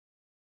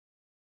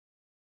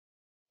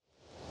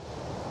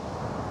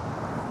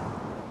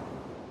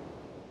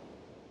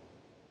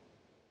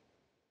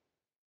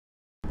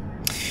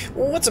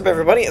What's up,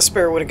 everybody? A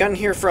Sparrow with a Gun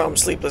here from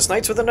Sleepless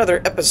Nights with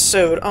another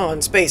episode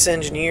on Space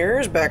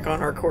Engineers, back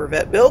on our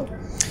Corvette build,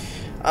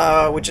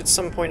 which at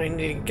some point I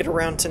need to get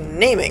around to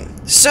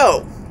naming.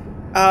 So,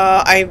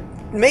 I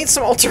made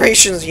some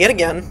alterations yet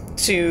again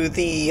to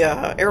the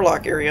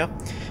airlock area,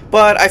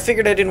 but I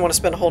figured I didn't want to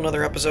spend a whole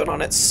nother episode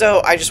on it,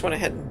 so I just went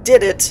ahead and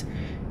did it,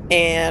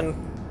 and,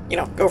 you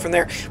know, go from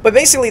there. But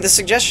basically,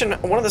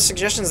 one of the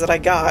suggestions that I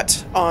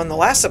got on the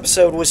last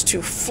episode was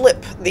to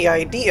flip the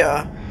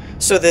idea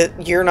so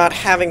that you're not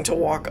having to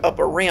walk up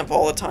a ramp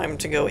all the time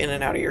to go in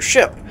and out of your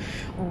ship,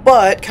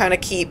 but kind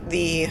of keep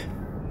the,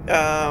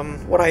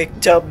 what I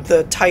dubbed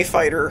the TIE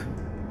Fighter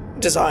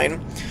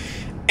design.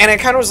 And I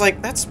kind of was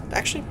like, that's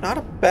actually not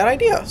a bad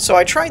idea. So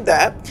I tried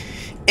that,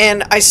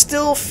 and I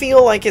still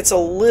feel like it's a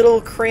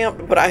little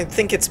cramped, but I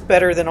think it's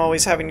better than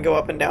always having to go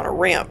up and down a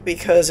ramp,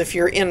 because if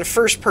you're in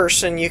first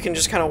person, you can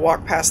just kind of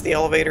walk past the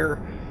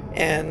elevator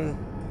and,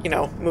 you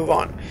know, move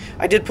on.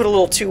 I did put a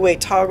little two-way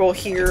toggle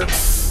here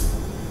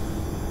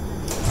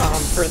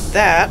for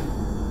that,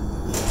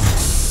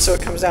 so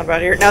it comes down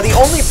about here. Now, the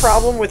only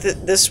problem with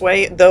it this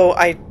way, though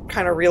I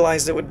kind of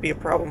realized it would be a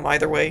problem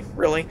either way,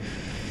 really,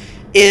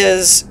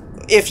 is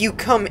if you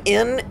come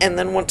in and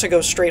then want to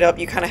go straight up,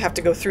 you kind of have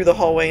to go through the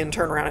hallway and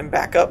turn around and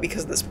back up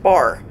because of this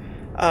bar.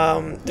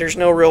 There's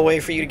no real way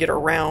for you to get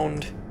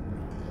around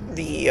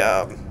the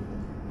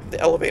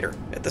elevator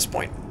at this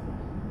point.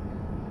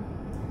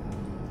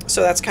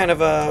 So that's kind of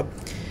a,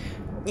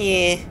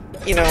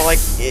 you know, like,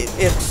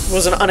 it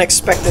was an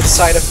unexpected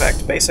side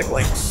effect,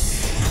 basically.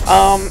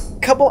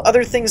 Couple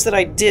other things that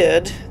I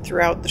did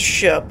throughout the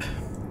ship.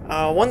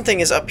 One thing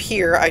is up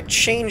here, I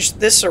changed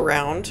this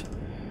around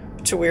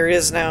to where it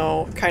is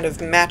now kind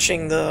of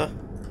matching the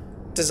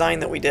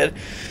design that we did.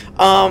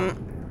 I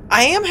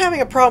am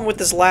having a problem with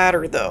this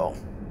ladder, though.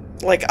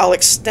 Like, I'll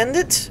extend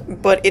it,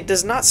 but it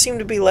does not seem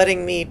to be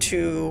letting me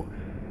to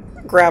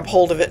grab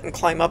hold of it and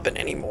climb up it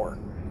anymore,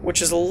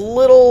 which is a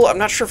little, I'm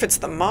not sure if it's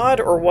the mod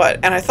or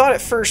what. And I thought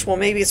at first, well,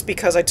 maybe it's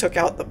because I took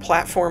out the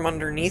platform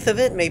underneath of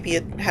it. Maybe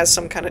it has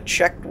some kind of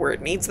check where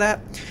it needs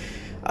that.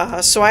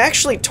 So I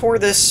actually tore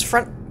this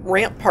front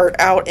ramp part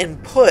out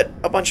and put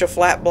a bunch of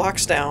flat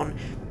blocks down.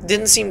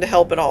 Didn't seem to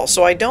help at all.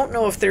 So I don't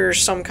know if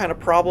there's some kind of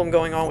problem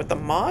going on with the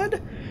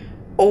mod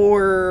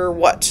or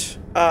what.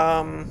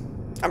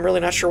 I'm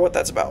really not sure what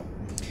that's about.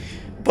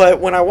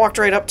 But when I walked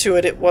right up to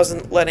it, it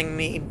wasn't letting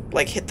me,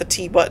 like, hit the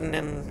T button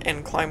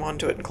and climb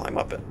onto it and climb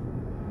up it.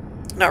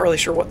 Not really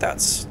sure what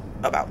that's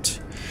about.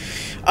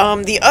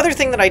 The other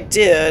thing that I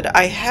did,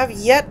 I have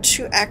yet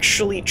to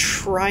actually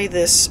try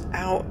this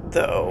out,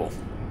 though.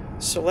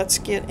 So let's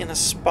get in a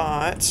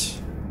spot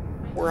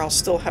where I'll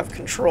still have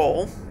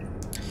control.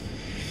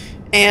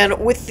 And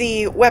with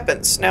the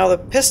weapons, now the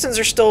pistons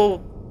are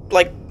still,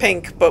 like,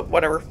 pink, but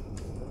whatever.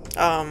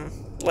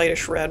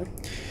 Lightish red.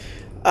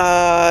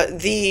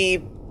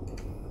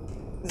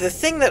 The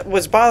thing that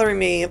was bothering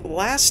me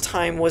last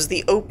time was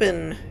the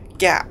open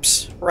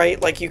gaps,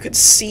 right? Like, you could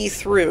see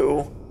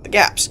through the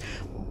gaps.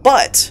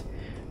 But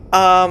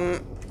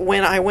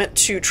when I went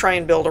to try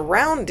and build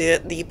around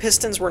it, the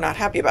pistons were not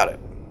happy about it.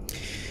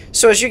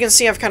 So as you can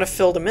see, I've kind of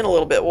filled them in a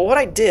little bit. Well, what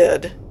I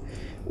did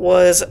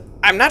was,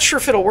 I'm not sure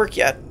if it'll work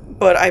yet,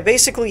 but I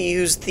basically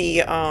used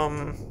the,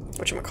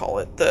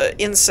 whatchamacallit, the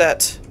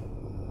inset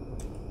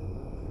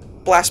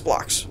blast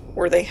blocks,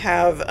 where they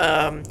have,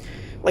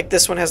 like,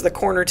 this one has the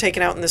corner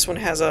taken out and this one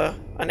has an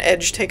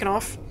edge taken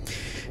off,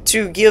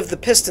 to give the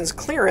pistons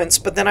clearance,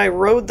 but then I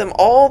rode them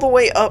all the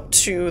way up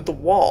to the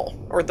wall,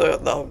 or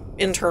the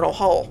internal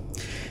hull,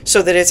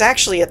 so that it's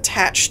actually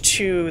attached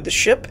to the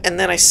ship, and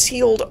then I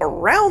sealed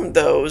around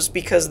those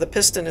because the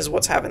piston is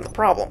what's having the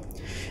problem.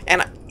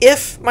 And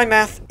if my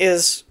math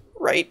is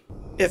right,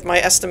 if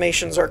my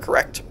estimations are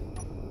correct,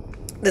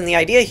 then the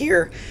idea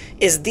here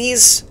is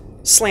these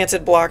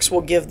slanted blocks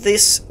will give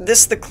this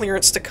the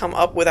clearance to come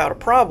up without a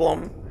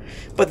problem,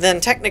 but then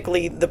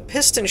technically the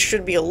piston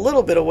should be a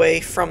little bit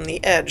away from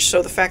the edge,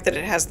 so the fact that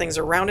it has things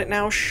around it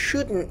now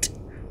shouldn't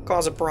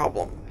cause a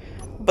problem.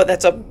 But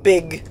that's a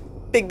big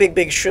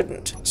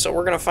shouldn't. So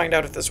we're going to find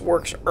out if this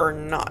works or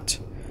not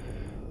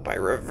by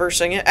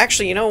reversing it.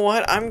 Actually, you know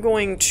what? I'm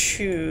going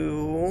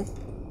to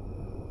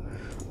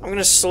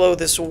slow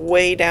this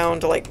way down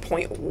to like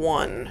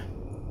 0.1.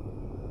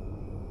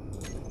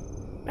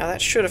 Now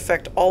that should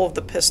affect all of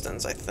the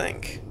pistons, I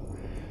think,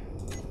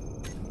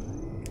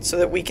 so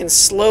that we can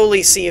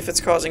slowly see if it's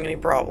causing any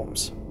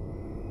problems.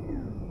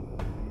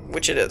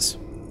 Which it is.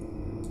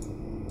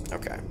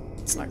 Okay,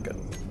 it's not good.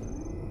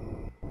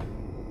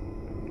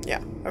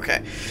 Yeah,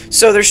 okay.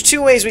 So there's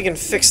two ways we can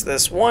fix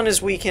this. One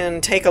is we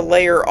can take a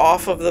layer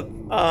off of the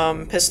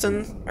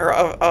piston, or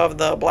of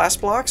the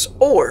blast blocks,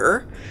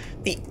 or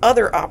the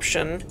other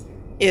option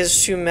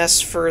is to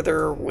mess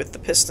further with the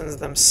pistons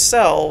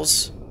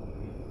themselves.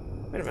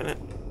 Wait a minute.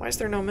 Why is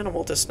there no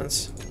minimal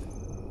distance?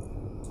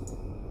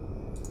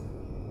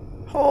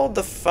 Hold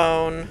the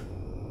phone.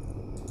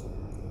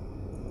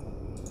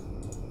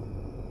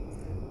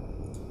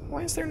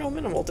 Why is there no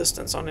minimal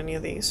distance on any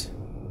of these?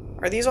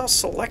 Are these all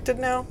selected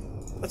now?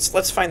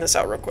 Let's find this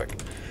out real quick.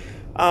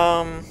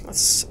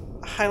 Let's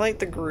highlight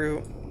the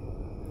group.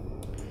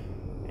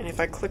 And if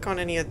I click on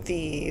any of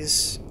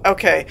these...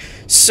 Okay,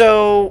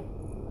 so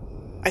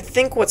I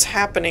think what's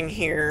happening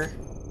here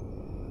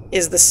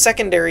is the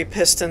secondary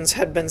pistons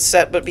had been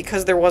set, but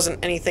because there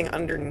wasn't anything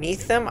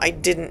underneath them, I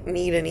didn't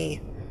need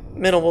any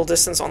minimal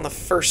distance on the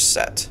first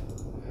set.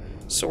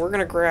 So we're going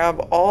to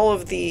grab all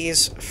of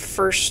these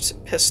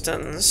first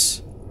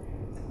pistons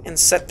and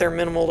set their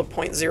minimal to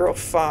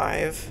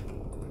 0.05,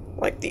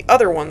 like the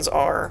other ones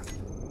are,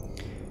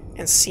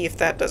 and see if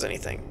that does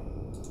anything.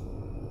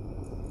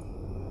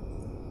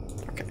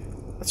 Okay,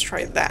 let's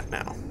try that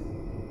now.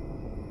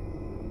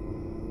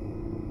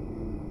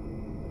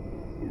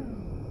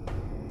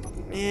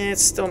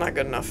 It's still not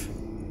good enough.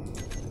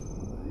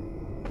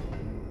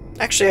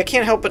 Actually, I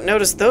can't help but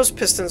notice those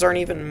pistons aren't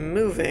even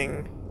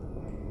moving.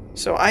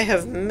 So I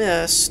have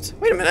missed...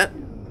 Wait a minute.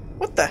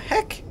 What the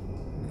heck?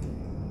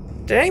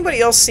 Did anybody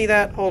else see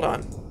that? Hold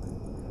on.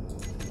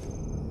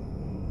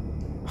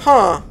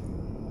 Huh.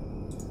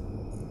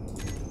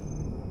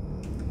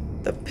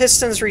 The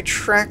piston's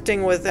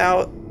retracting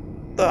without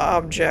the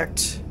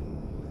object.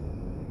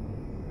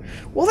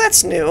 Well,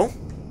 that's new.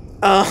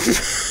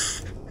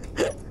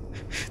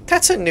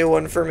 That's a new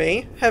one for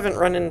me. Haven't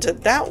run into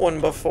that one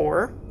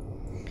before.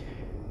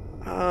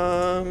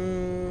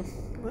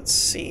 Let's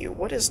see.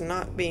 What is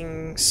not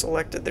being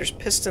selected? There's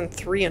piston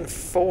 3 and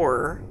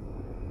 4.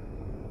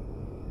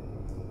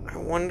 I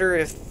wonder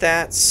if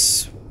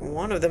that's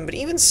one of them. But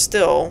even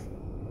still,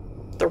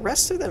 the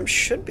rest of them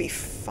should be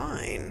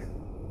fine.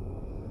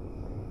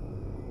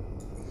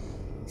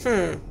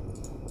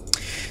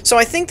 So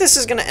I think this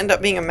is going to end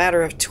up being a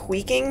matter of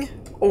tweaking,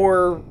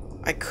 or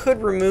I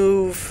could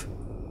remove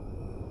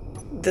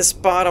this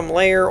bottom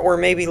layer, or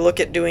maybe look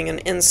at doing an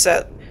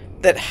inset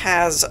that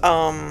has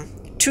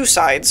 2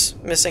 sides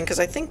missing, because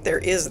I think there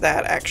is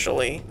that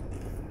actually.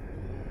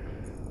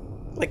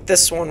 Like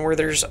this one where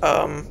there's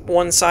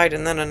one side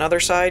and then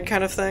another side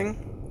kind of thing.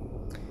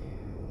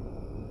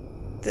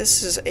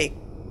 This is a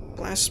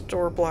blast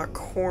door block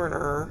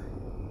corner.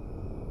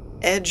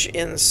 Edge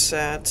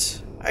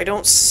inset. I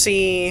don't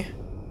see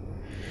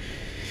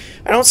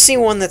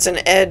one that's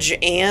an edge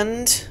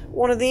and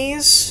one of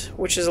these,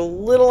 which is a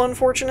little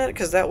unfortunate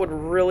because that would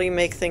really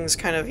make things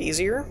kind of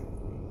easier.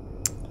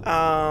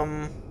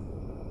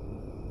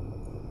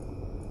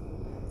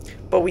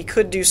 But we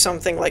could do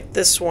something like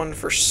this one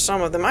for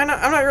some of them. I'm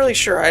not really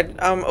sure.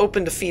 I'm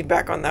open to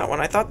feedback on that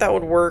one. I thought that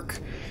would work,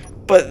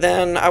 but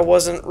then I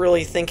wasn't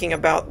really thinking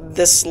about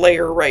this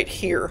layer right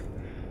here,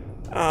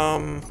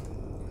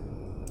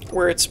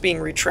 where it's being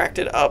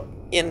retracted up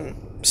in.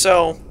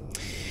 So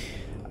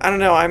I don't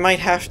know, I might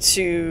have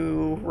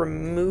to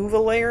remove a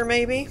layer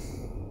maybe.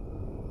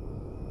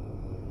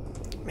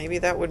 Maybe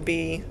that would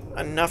be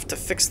enough to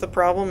fix the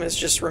problem, is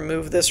just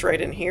remove this right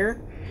in here.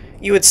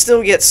 You would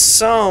still get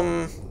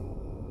some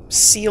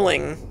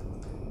sealing,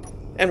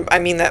 and I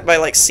mean that by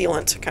like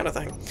sealant kind of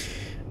thing.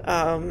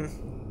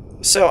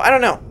 So I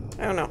don't know.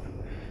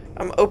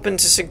 I'm open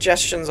to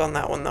suggestions on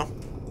that one though.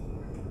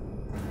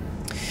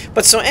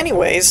 But so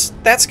anyways,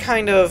 that's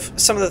kind of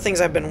some of the things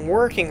I've been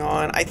working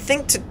on. I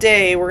think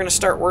today we're going to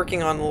start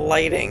working on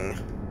lighting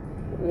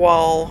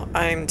while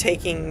I'm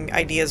taking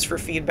ideas for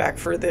feedback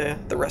for the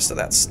rest of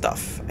that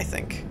stuff, I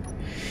think.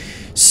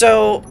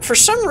 So for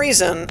some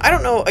reason, I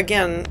don't know,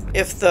 again,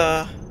 if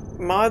the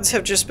mods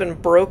have just been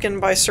broken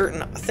by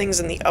certain things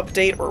in the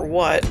update or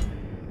what,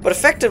 but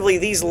effectively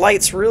these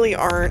lights really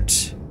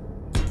aren't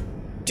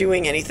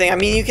doing anything. I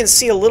mean, you can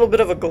see a little bit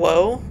of a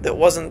glow that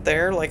wasn't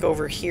there, like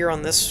over here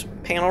on this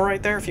panel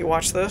right there. If you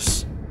watch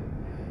this,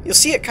 you'll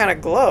see it kind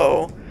of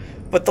glow,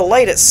 but the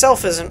light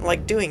itself isn't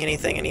like doing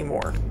anything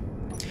anymore.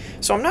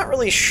 So I'm not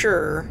really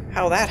sure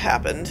how that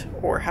happened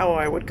or how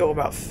I would go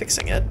about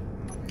fixing it.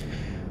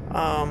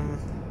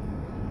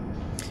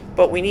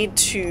 But we need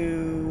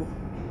to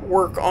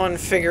work on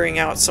figuring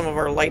out some of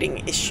our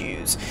lighting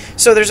issues.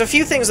 So there's a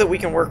few things that we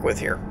can work with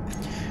here.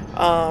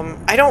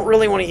 I don't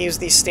really want to use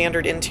these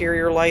standard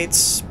interior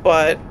lights,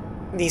 but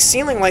these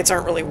ceiling lights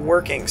aren't really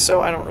working,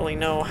 so I don't really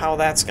know how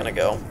that's going to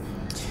go.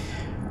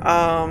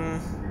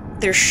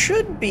 There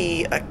should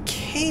be a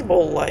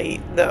cable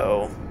light,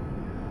 though,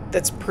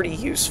 that's pretty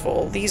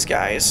useful. These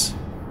guys.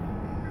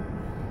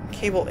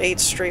 Cable 8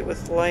 straight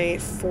with light,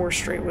 4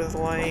 straight with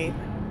light.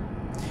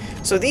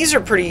 So these are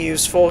pretty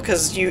useful,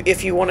 because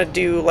if you want to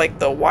do like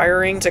the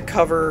wiring to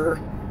cover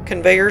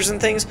conveyors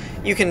and things,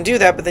 you can do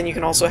that, but then you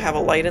can also have a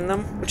light in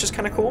them, which is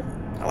kind of cool.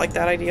 I like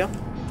that idea.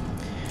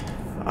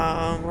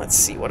 Let's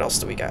see, what else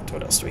do we got?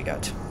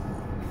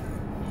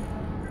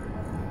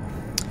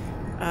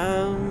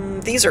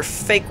 These are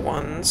fake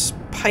ones.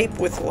 Pipe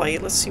with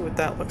light. Let's see what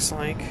that looks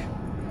like.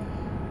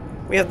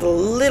 We have the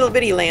little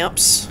bitty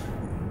lamps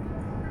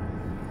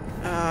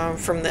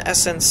from the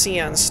SNC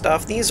and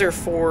stuff. These are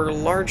for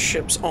large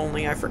ships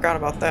only. I forgot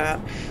about that.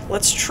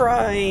 Let's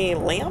try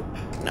lamp?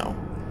 No.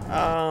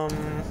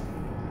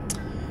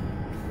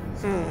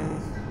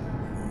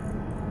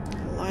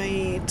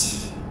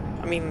 Light.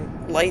 I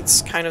mean,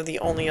 light's kind of the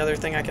only other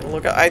thing I can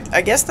look at.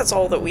 I guess that's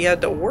all that we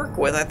had to work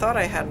with. I thought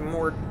I had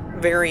more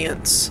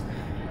variants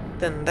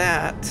than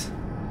that.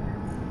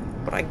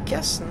 But I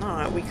guess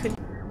not. We could...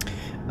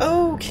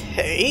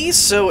 Okay,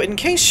 so in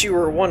case you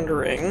were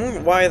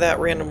wondering why that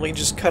randomly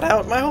just cut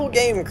out, my whole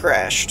game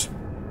crashed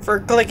for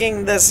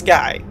clicking this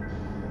guy.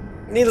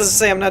 Needless to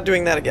say, I'm not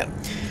doing that again.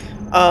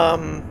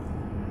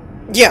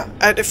 Yeah,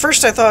 at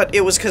first I thought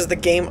it was because the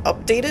game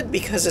updated,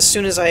 because as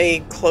soon as I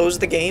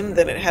closed the game,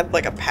 then it had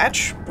like a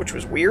patch, which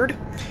was weird.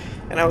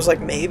 And I was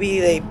like, maybe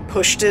they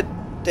pushed it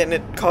and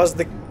it caused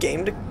the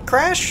game to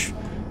crash?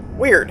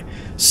 Weird.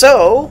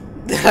 So,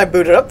 then I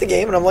booted up the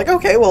game and I'm like,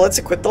 okay, well, let's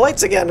equip the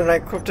lights again. And I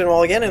equipped them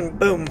all again and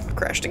boom,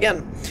 crashed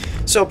again.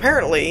 So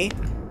apparently,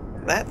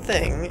 that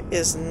thing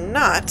is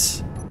not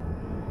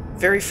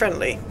very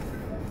friendly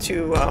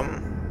to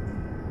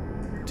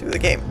the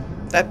game.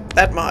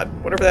 That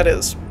mod, whatever that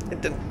is.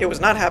 It was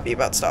not happy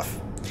about stuff.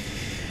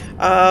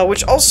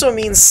 Which also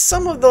means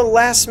some of the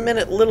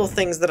last-minute little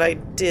things that I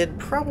did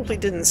probably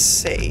didn't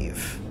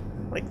save.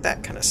 Like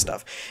that kind of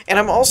stuff. And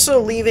I'm also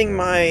leaving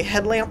my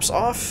headlamps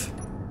off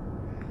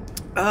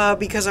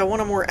because I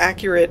want a more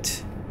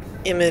accurate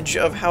image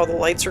of how the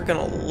lights are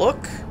going to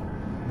look.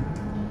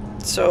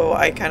 So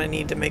I kind of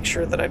need to make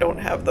sure that I don't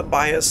have the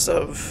bias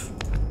of,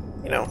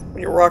 you know,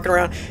 when you're walking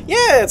around,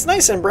 yeah, it's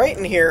nice and bright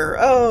in here.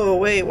 Oh,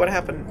 wait, what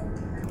happened?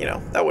 You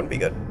know, that wouldn't be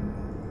good.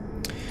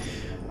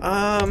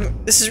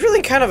 This is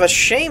really kind of a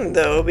shame,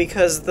 though,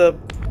 because the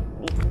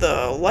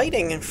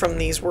lighting from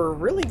these were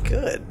really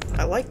good.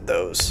 I like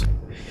those.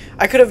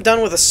 I could have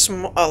done with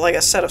like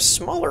a set of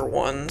smaller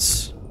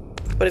ones,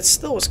 but it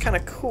still was kind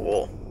of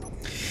cool.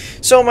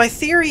 So my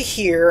theory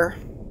here,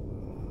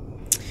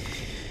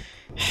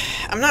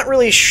 I'm not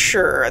really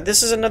sure.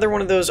 This is another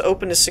one of those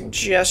open to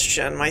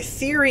suggestion. My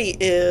theory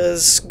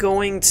is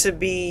going to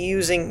be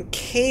using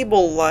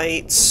cable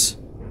lights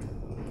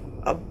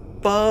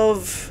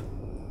above,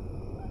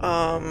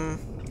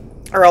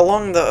 or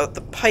along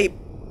the pipe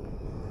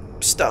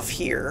stuff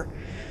here.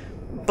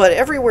 But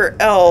everywhere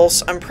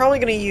else, I'm probably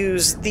going to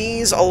use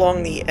these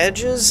along the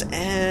edges,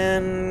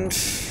 and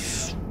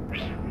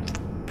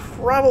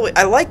probably...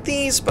 I like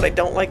these, but I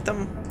don't like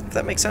them, if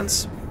that makes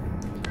sense.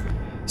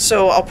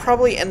 So I'll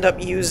probably end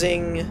up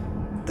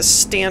using the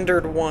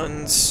standard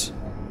ones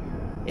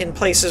in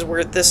places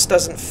where this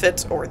doesn't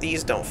fit or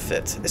these don't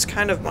fit. It's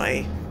kind of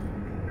my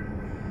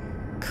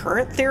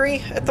current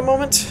theory at the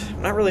moment.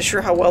 I'm not really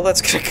sure how well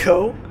that's going to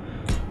go.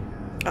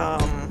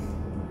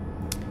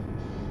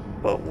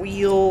 But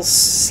we'll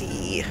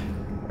see.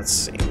 Let's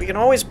see. We can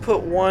always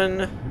put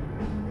one...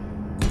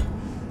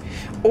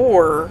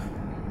 Or...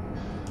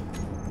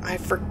 I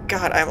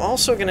forgot. I'm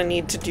also going to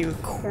need to do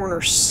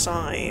corner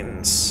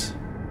signs.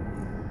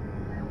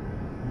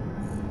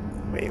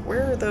 Wait,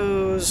 where are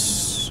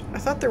those? I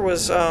thought there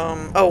was,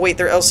 oh wait,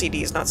 they're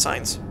LCDs, not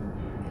signs.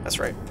 That's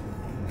right.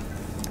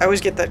 I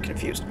always get that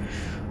confused.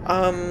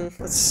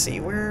 Let's see,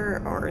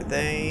 where are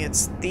they?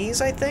 It's these,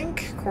 I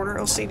think? Corner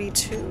LCD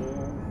 2?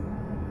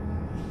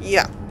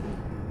 Yeah.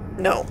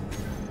 No.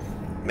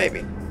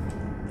 Maybe.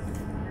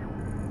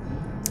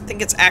 I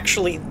think it's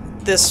actually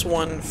this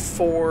one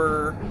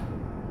for...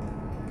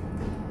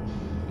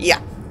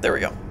 Yeah, there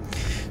we go.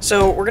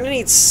 So we're gonna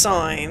need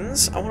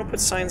signs. I want to put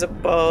signs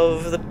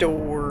above the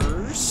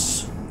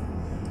doors.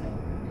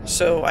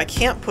 So I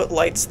can't put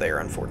lights there,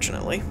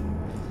 unfortunately.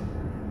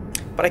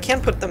 But I can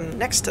put them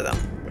next to them,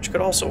 which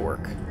could also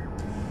work.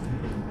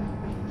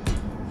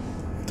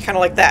 Kind of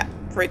like that.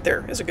 Right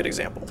there is a good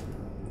example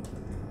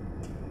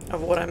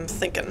of what I'm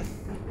thinking.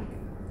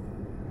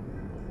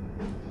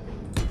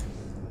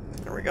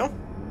 There we go.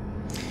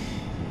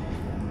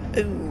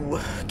 Ooh,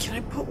 can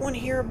I put one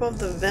here above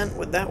the vent?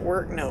 Would that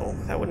work? No,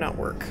 that would not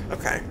work.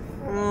 Okay.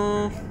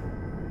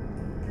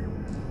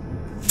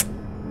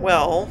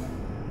 Well,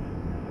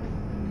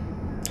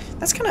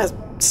 that's kind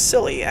of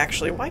silly,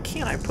 actually. Why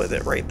can't I put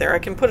it right there? I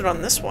can put it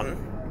on this one.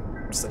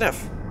 What's the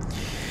diff?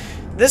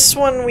 This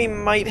one we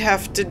might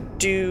have to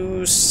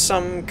do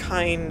some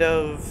kind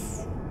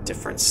of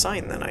different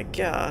sign then, I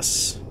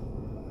guess.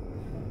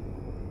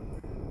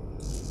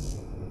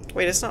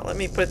 Wait, it's not letting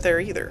me put it there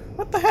either.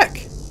 What the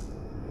heck?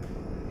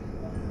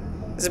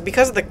 Is it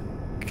because of the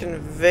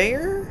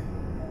conveyor?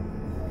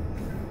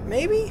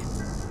 Maybe?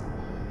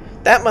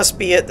 That must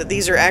be it, that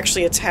these are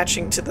actually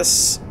attaching to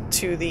this,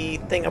 to the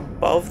thing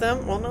above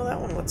them. Well, no,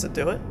 that one lets it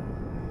do it.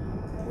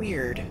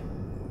 Weird.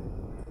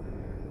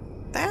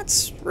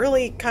 That's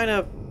really kind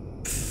of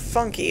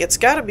funky. It's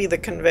gotta be the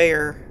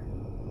conveyor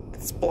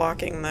that's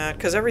blocking that,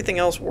 because everything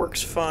else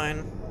works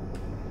fine.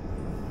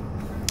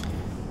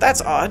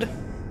 That's odd.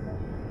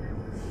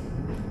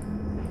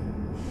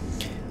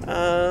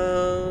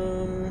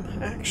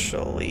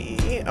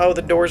 Actually... Oh,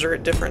 the doors are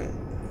at different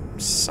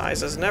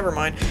sizes. Never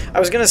mind. I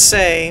was gonna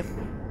say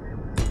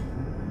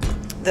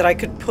that I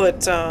could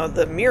put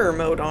the mirror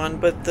mode on,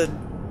 but the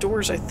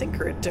doors, I think,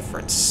 are at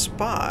different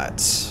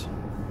spots.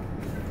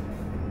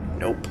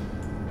 Nope.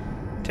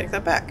 Take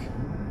that back.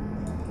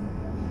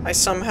 I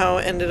somehow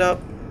ended up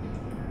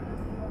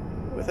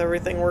with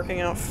everything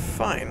working out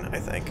fine, I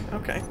think.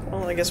 Okay,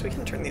 well, I guess we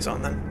can turn these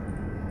on then.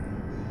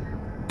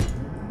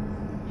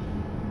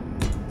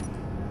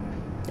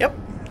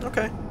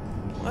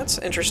 Well, that's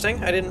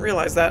interesting. I didn't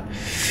realize that.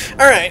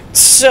 Alright,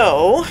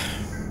 so...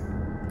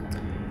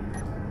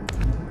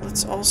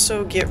 let's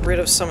also get rid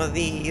of some of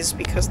these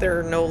because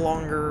they're no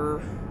longer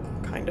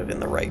kind of in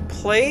the right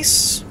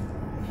place.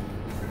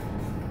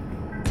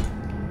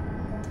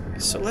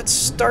 So let's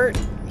start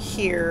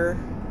here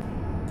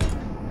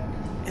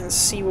and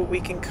see what we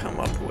can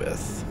come up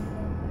with.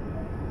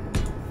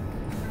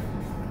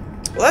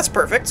 Well, that's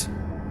perfect.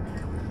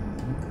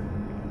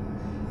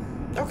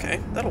 Okay,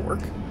 that'll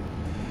work.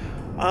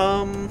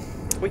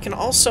 We can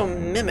also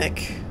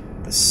mimic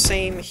the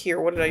same here.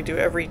 What did I do?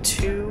 Every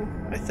 2,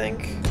 I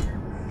think?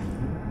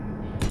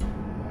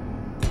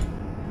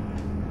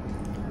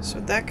 So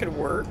that could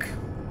work.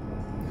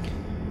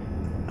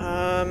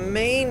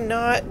 May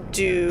not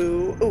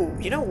do... oh,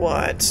 you know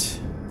what?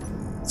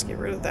 Let's get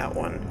rid of that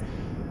one.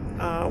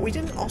 I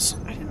didn't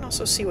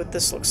also see what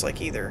this looks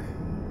like either.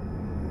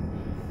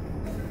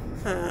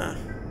 Huh.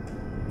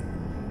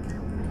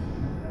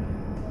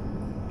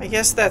 I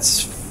guess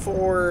that's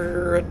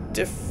for a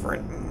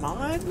different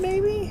mod,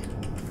 maybe?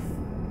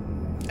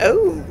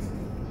 Oh!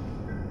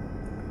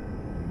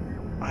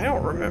 I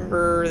don't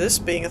remember this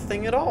being a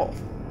thing at all.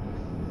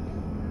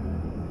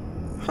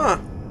 Huh.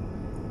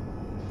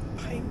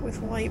 Pipe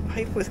with light,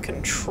 pipe with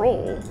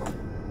control.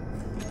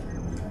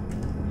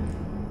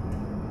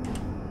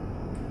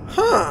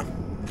 Huh.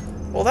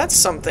 Well, that's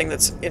something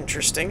that's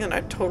interesting, and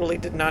I totally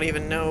did not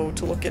even know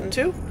to look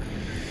into.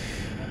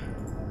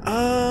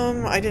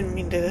 I didn't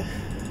mean to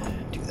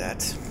do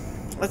that.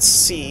 Let's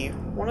see.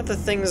 One of the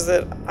things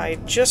that I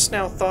just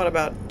now thought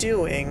about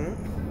doing...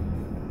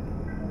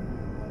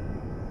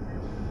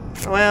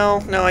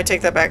 well, no, I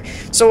take that back.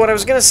 So what I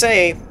was gonna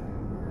say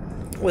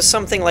was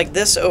something like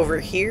this over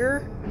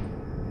here.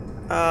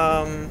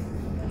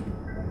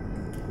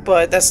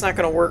 But that's not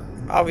gonna work,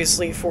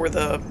 obviously, for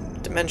the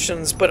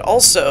dimensions, but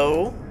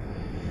also...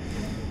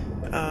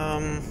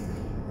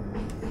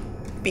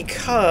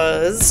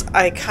 because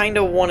I kind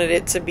of wanted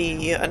it to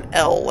be an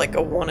L, like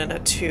a 1 and a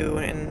 2,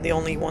 and the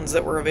only ones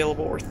that were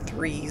available were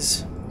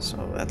 3s,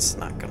 so that's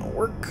not gonna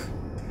work.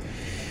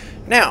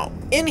 Now,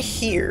 in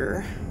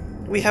here,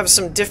 we have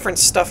some different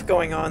stuff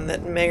going on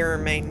that may or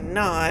may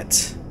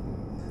not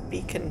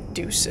be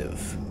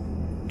conducive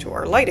to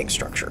our lighting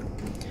structure.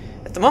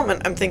 At the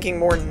moment, I'm thinking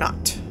more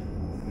not.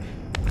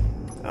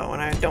 Oh,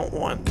 and I don't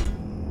want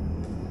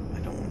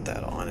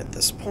that on at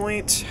this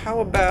point.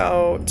 How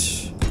about...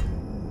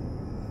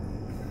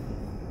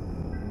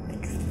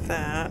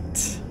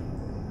 that,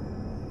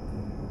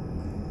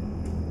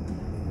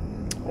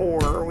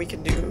 or we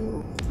could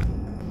do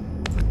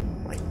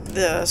like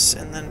this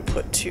and then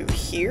put 2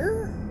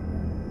 here,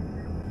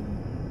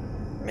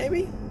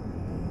 maybe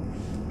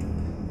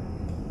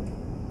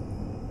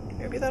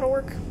that'll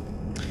work.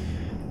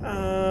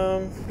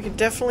 We could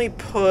definitely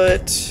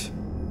put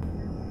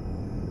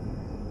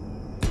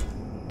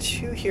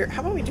 2 here.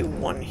 How about we do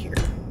 1 here?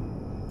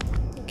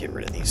 Get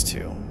rid of these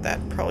 2.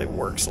 That probably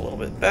works a little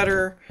bit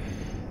better.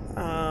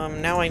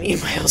 Now I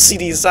need my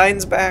LCD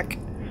signs back.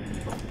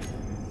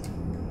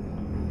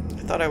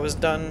 I thought I was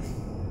done.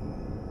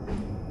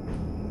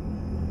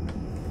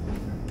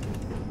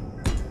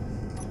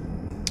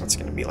 That's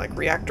gonna be like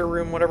reactor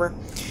room, whatever.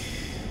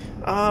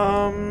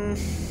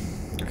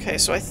 Okay,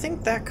 so I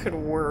think that could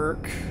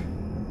work.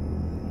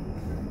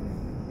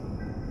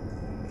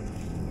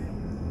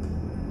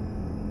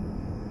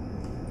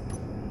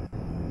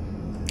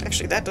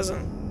 Actually, that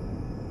doesn't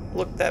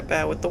look that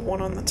bad with the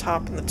 1 on the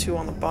top and the 2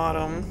 on the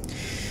bottom.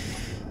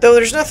 Though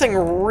there's nothing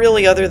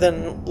really other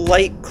than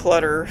light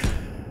clutter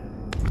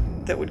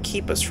that would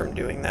keep us from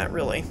doing that,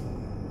 really.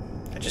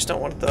 I just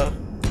don't want the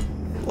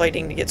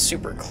lighting to get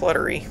super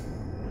cluttery.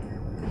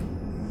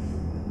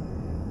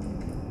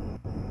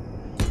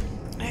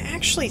 I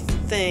actually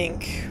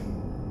think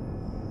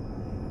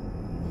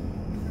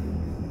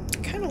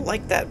I kind of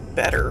like that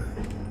better.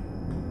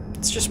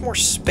 It's just more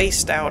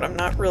spaced out. I'm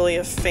not really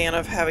a fan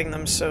of having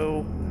them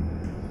so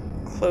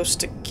close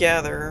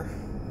together.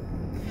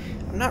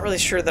 I'm not really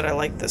sure that I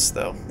like this,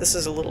 though. This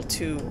is a little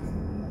too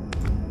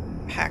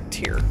packed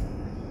here.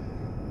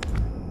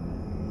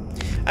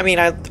 I mean,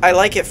 I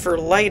like it for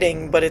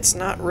lighting, but it's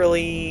not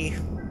really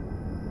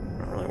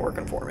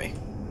working for me.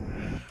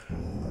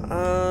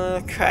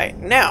 Okay,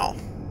 now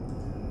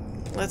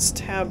let's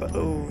tab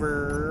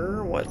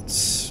over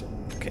what's...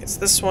 okay, it's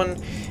this one,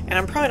 and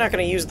I'm probably not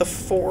going to use the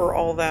 4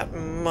 all that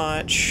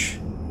much,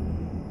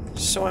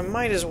 so I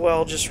might as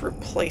well just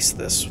replace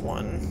this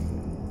one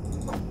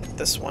with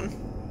this one.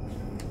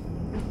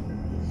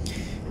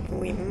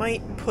 We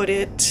might put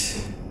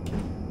it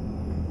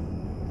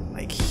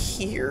like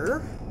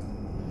here.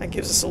 That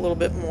gives us a little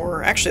bit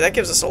more... actually, that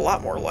gives us a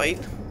lot more light.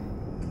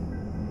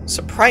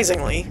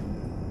 Surprisingly.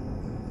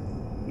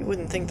 You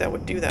wouldn't think that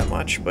would do that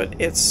much, but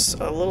it's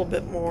a little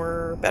bit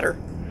more better.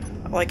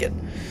 I like it.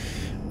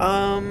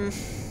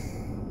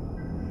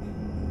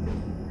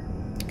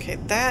 Okay,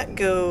 that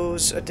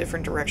goes a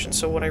different direction,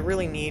 so what I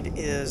really need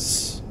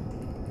is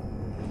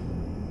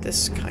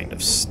this kind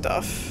of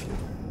stuff.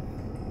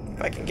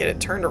 If I can get it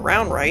turned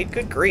around right,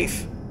 good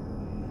grief.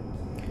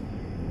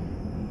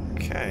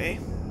 Okay. Okay.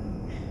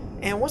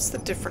 And what's the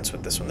difference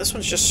with this one? This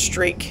one's just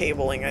straight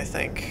cabling, I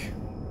think.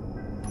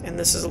 And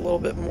this is a little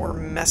bit more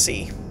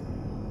messy.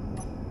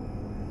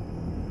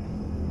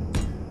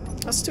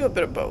 Let's do a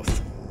bit of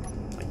both.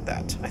 Like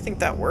that. I think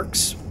that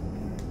works.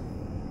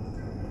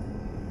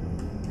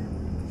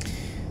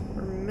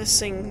 We're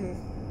missing...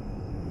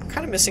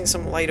 kind of missing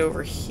some light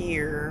over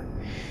here.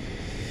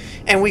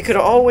 And we could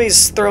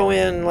always throw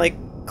in, like,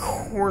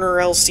 corner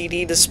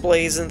LCD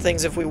displays and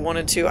things if we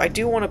wanted to. I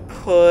do want to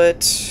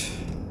put...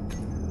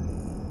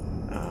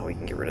 we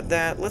can get rid of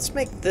that. Let's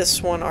make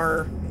this one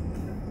our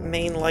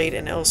main light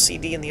and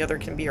LCD, and the other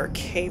can be our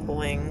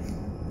cabling.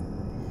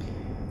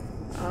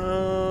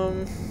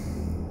 I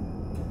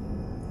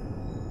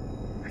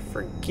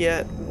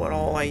forget what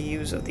all I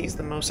use of these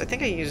the most. I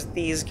think I use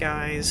these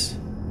guys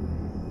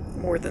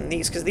more than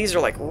these, because these are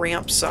like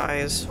ramp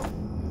size.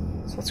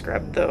 So let's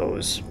grab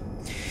those.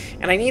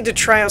 And I need to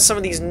try out some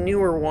of these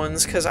newer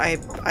ones, because I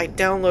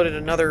downloaded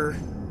another,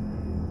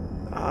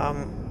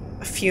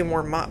 a few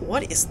more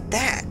what is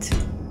that?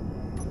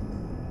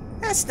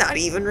 That's not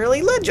even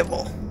really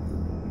legible.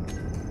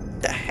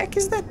 The heck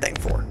is that thing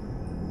for?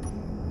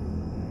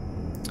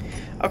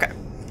 Okay.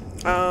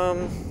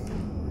 I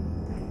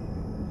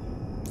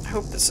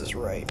hope this is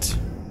right.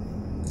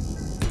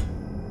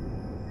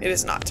 It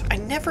is not. I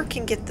never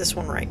can get this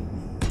one right.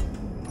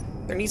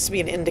 There needs to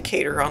be an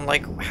indicator on,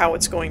 like, how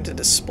it's going to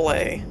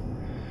display.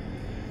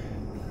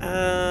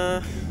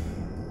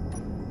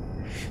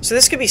 So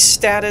this could be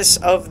status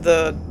of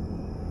the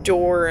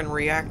door and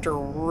reactor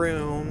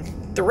room.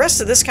 The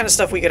rest of this kind of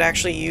stuff we could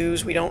actually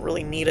use. We don't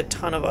really need a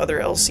ton of other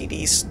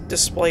LCD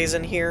displays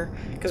in here,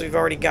 because we've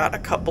already got a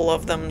couple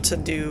of them to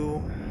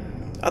do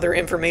other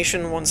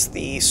information once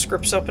the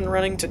script's up and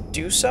running to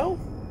do so.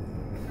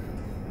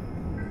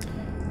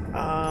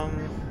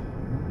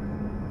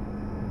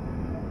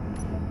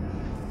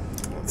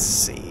 Let's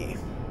see.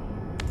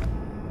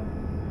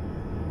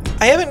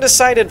 I haven't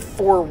decided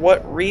for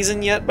what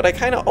reason yet, but I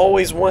kind of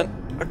always want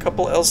a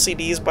couple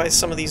LCDs by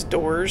some of these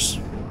doors.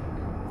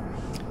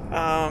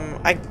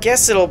 I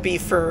guess it'll be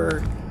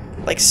for,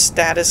 like,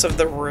 status of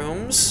the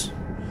rooms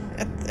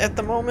at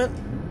the moment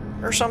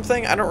or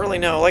something. I don't really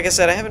know. Like I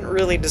said, I haven't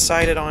really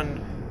decided on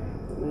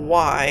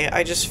why.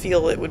 I just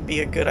feel it would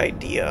be a good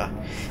idea.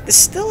 This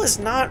still is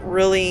not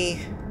really...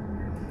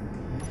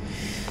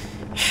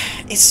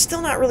 It's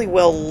still not really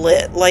well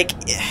lit. Like,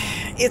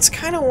 it's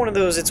kind of one of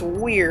those, it's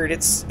weird.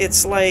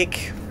 It's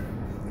like,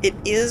 it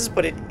is,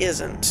 but it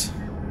isn't.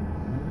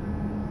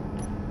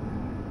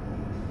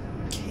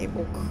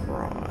 Cable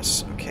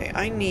cross. Okay,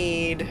 I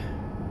need...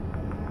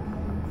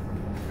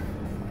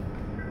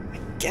 I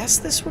guess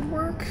this would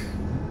work?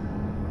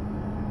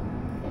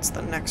 What's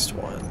the next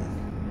one?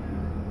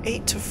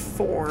 8 to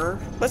 4.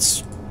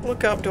 Let's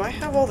look up, do I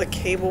have all the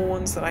cable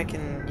ones that I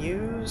can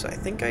use? I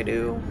think I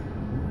do.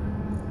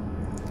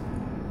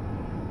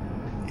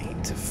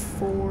 8 to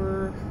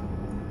 4.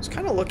 I was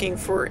kind of looking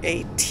for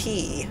a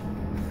T.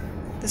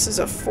 This is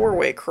a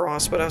 4-way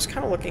cross, but I was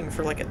kind of looking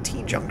for like a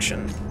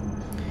T-junction.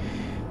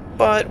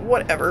 But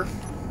whatever.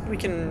 We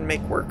can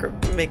make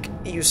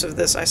use of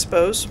this, I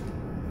suppose.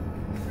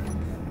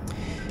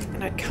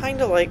 And I'd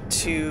kind of like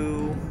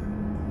to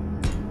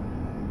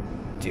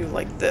do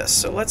like this.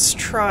 So let's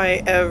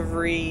try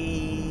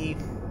every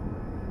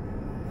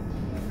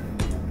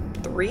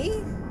 3?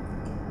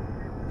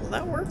 Will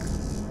that work?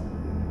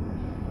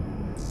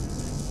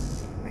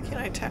 Why can't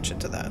I attach it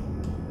to that?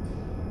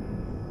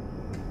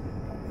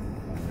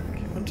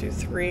 Okay, 1, 2,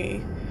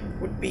 3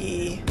 would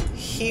be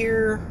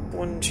here.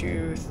 1,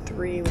 2,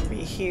 3 would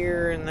be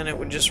here, and then it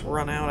would just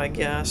run out, I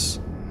guess.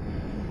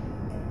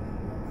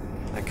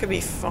 That could be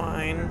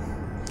fine.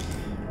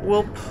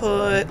 We'll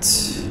put...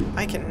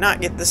 I cannot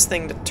get this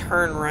thing to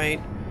turn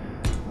right.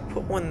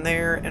 Put one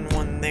there and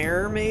one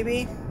there,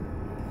 maybe?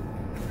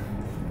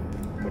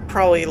 Would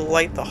probably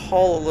light the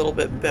hall a little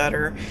bit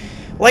better.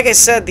 Like I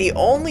said, the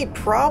only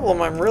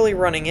problem I'm really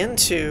running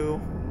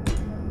into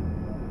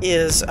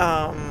is,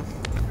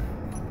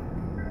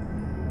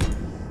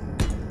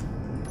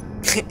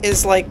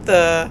 is like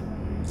the...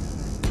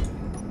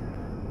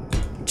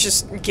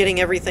 just getting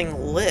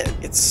everything lit.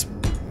 It's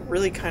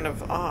really kind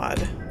of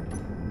odd.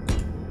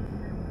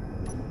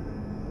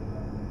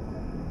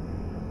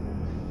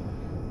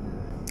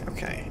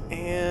 Okay,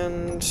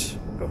 and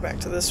go back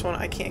to this one.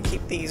 I can't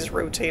keep these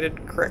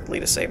rotated correctly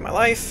to save my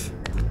life.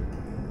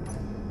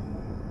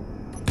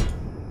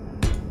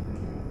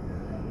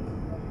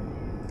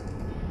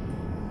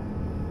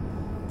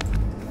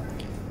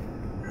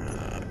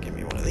 Give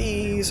me one of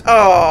these.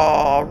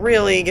 Oh,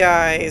 really,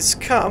 guys?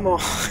 Come on.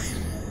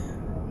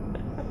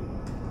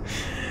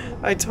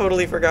 I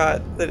totally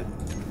forgot that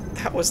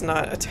that was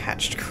not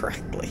attached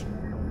correctly.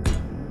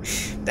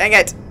 Dang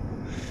it!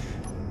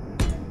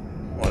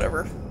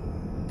 Whatever.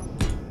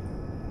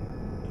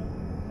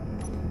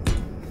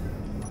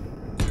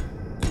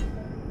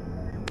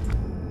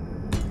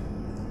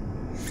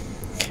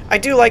 I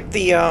do like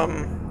the, I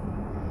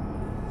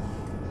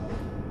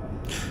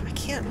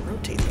can't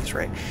rotate these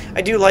right.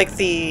 I do like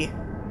the,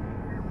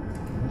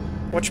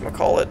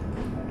 whatchamacallit,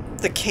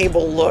 the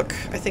cable look.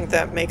 I think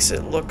that makes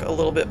it look a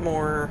little bit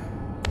more,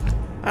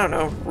 I don't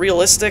know,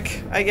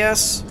 realistic, I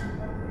guess.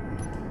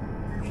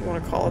 If you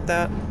want to call it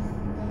that.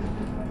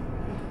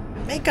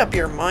 Make up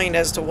your mind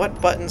as to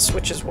what button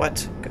switches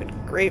what. Good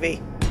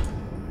gravy.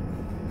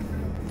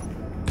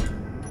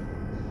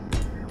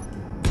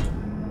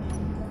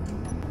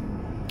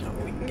 Oh,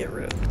 we can get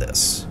rid of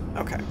this.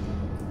 Okay.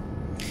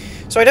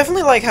 So I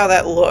definitely like how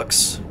that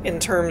looks in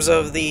terms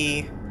of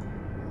the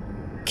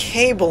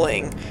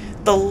cabling.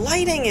 The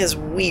lighting is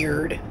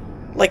weird.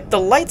 Like, the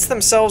lights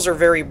themselves are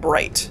very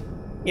bright.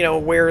 You know,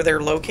 where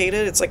they're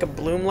located. It's like a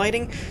bloom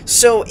lighting.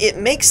 So it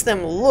makes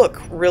them look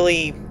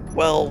really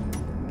well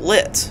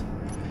lit.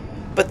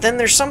 But then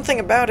there's something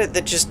about it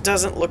that just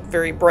doesn't look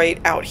very bright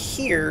out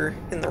here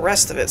in the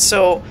rest of it.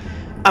 So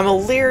I'm a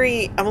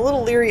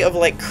little leery of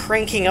like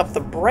cranking up the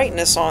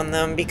brightness on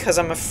them, because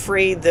I'm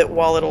afraid that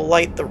while it'll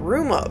light the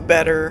room up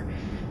better,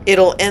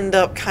 it'll end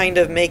up kind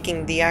of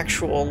making the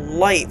actual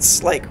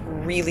lights like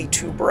really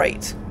too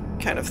bright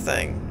kind of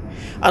thing.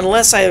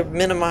 Unless I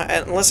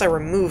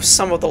remove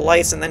some of the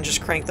lights and then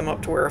just crank them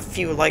up to where a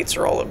few lights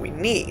are all that we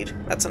need.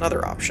 That's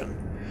another option.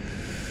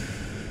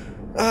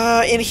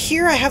 In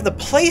here I have the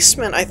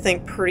placement, I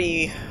think,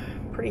 pretty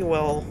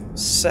well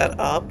set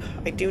up.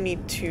 I do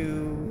need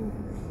to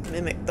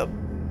mimic the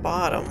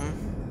bottom,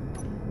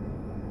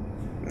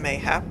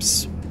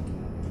 mayhaps.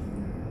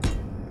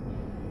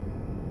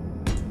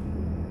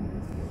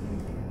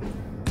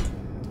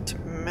 To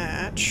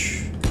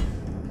match.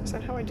 Is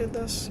that how I did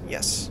this?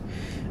 Yes.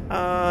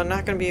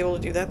 Not going to be able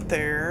to do that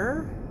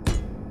there.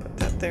 Put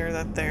that there,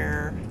 that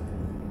there.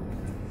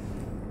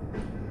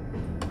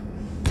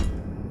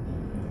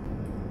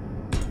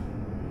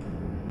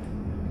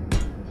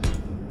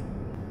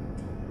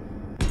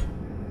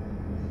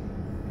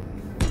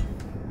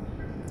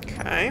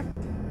 Okay.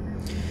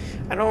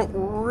 I don't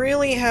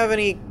really have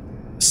any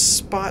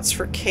spots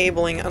for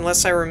cabling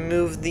unless I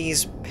remove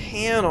these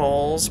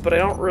panels, but I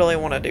don't really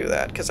want to do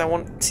that because I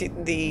want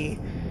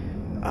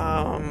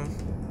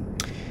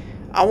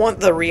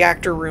the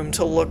reactor room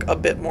to look a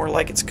bit more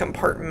like it's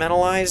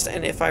compartmentalized,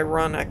 and if I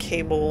run a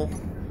cable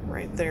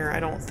right there,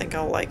 I don't think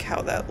I'll like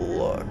how that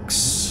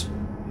looks.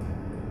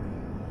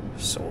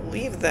 So we'll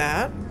leave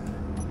that.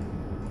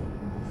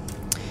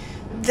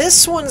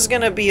 This one's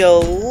gonna be a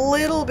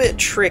little bit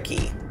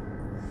tricky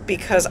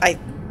because I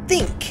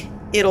think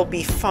it'll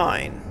be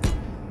fine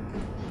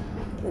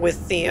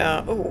with the,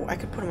 oh, I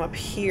could put them up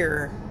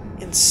here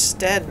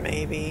instead,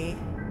 maybe.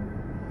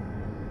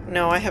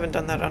 No, I haven't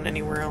done that on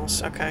anywhere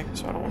else. Okay,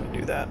 so I don't want to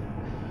do that.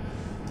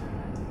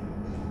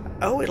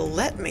 Oh, it'll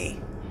let me.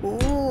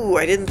 Ooh,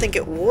 I didn't think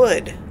it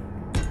would.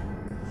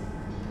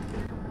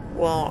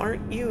 Well,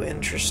 aren't you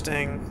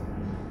interesting?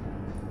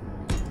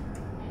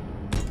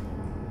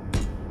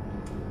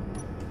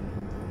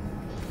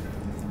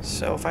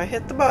 So if I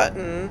hit the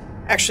button...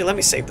 Actually, let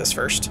me save this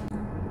first.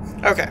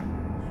 Okay.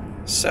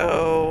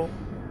 So...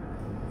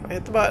 if I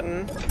hit the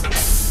button...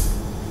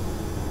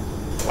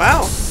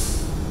 Wow!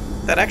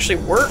 That actually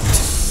worked!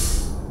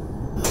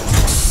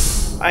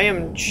 I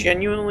am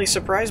genuinely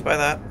surprised by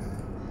that.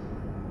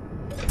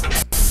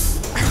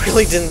 I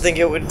really didn't think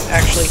it would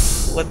actually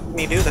let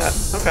me do that.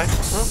 Okay,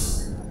 well...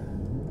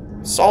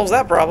 solves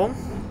that problem.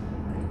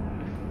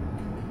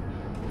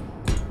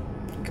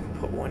 I can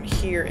put one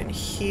here and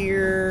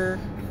here...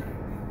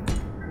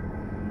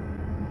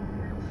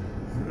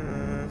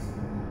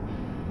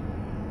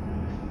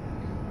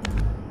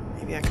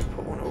 Maybe I could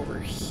put one over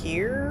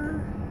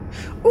here.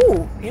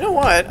 Ooh, you know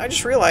what? I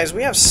just realized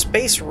we have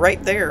space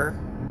right there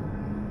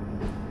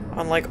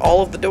on like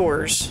all of the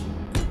doors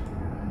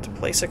to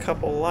place a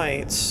couple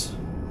lights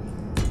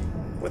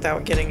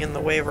without getting in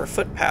the way of our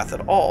footpath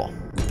at all.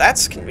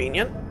 That's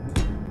convenient.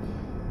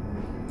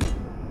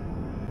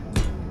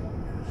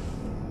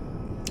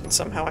 And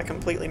somehow I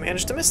completely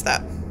managed to miss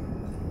that.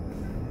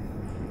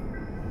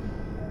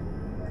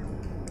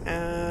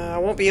 I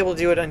won't be able to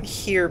do it on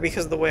here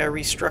because of the way I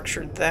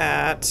restructured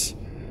that.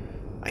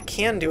 I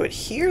can do it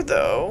here,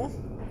 though,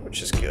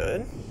 which is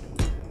good.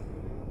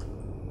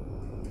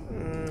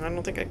 I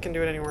don't think I can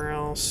do it anywhere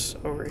else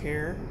over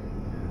here.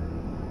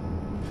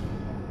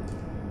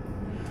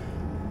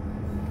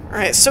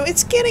 Alright, so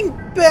it's getting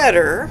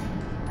better.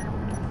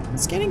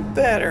 It's getting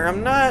better.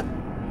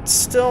 I'm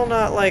still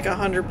not like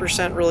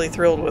 100% really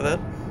thrilled with it.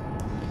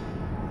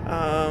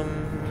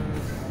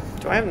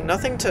 Do I have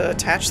nothing to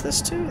attach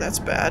this to? That's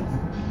bad.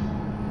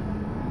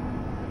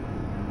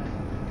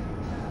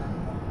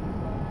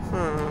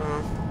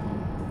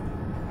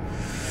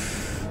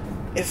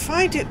 If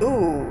I do...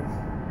 Ooh.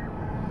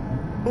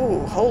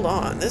 Ooh, hold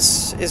on.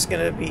 This is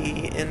gonna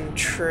be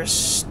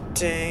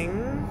interesting.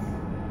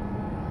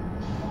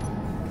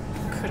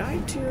 Could I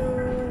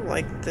do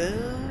like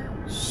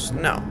this?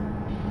 No.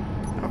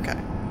 Okay.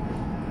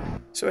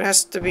 So it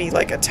has to be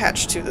like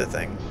attached to the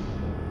thing.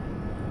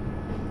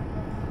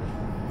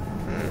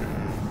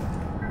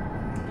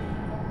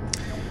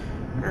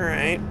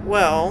 Alright,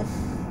 well...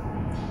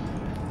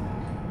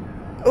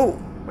 Oh,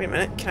 wait a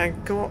minute. Can I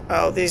go...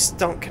 Oh, these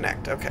don't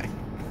connect. Okay.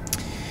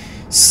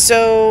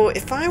 So,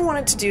 if I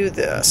wanted to do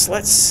this,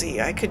 let's see,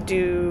 I could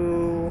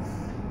do...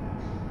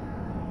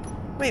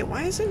 Wait,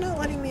 why is it not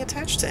letting me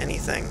attach to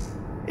anything?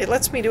 It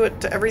lets me do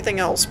it to everything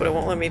else, but it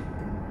won't let me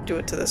do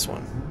it to this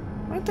one.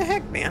 What the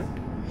heck, man?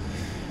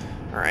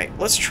 Alright,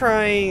 let's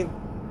try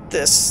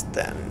this,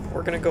 then.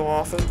 We're gonna go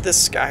off of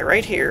this guy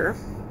right here.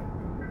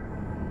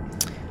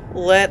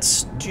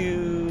 Let's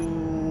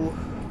do...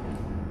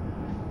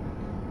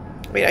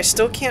 Wait, I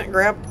still can't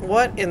grab...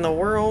 What in the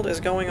world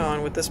is going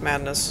on with this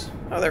madness?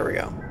 Oh, there we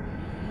go.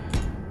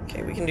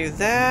 Okay, we can do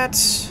that.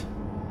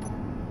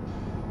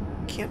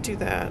 Can't do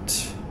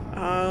that.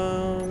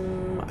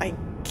 I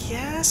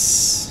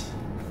guess...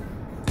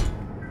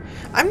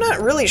 I'm not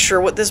really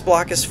sure what this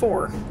block is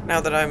for,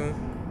 now that I'm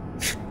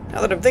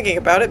thinking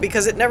about it,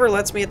 because it never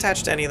lets me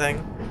attach to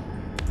anything.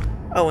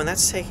 Oh, and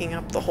that's taking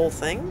up the whole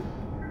thing?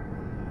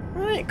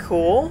 Alright,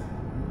 cool.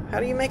 How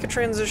do you make a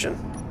transition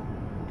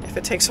if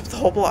it takes up the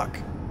whole block?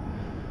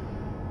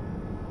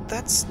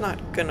 That's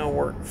not gonna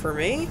work for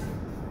me.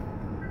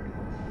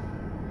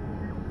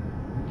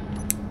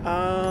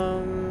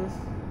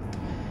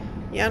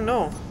 Yeah,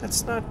 no,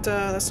 that's not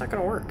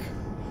gonna work.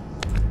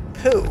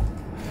 Pooh.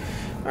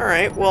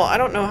 Alright, well, I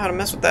don't know how to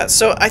mess with that.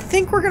 So I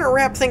think we're gonna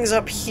wrap things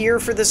up here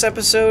for this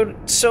episode.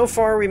 So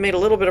far, we made a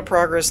little bit of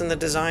progress in the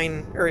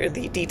design, or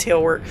the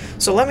detail work.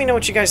 So let me know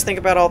what you guys think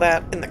about all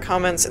that in the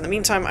comments. In the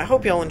meantime, I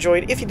hope you all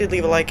enjoyed. If you did,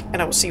 leave a like,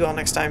 and I will see you all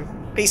next time.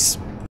 Peace.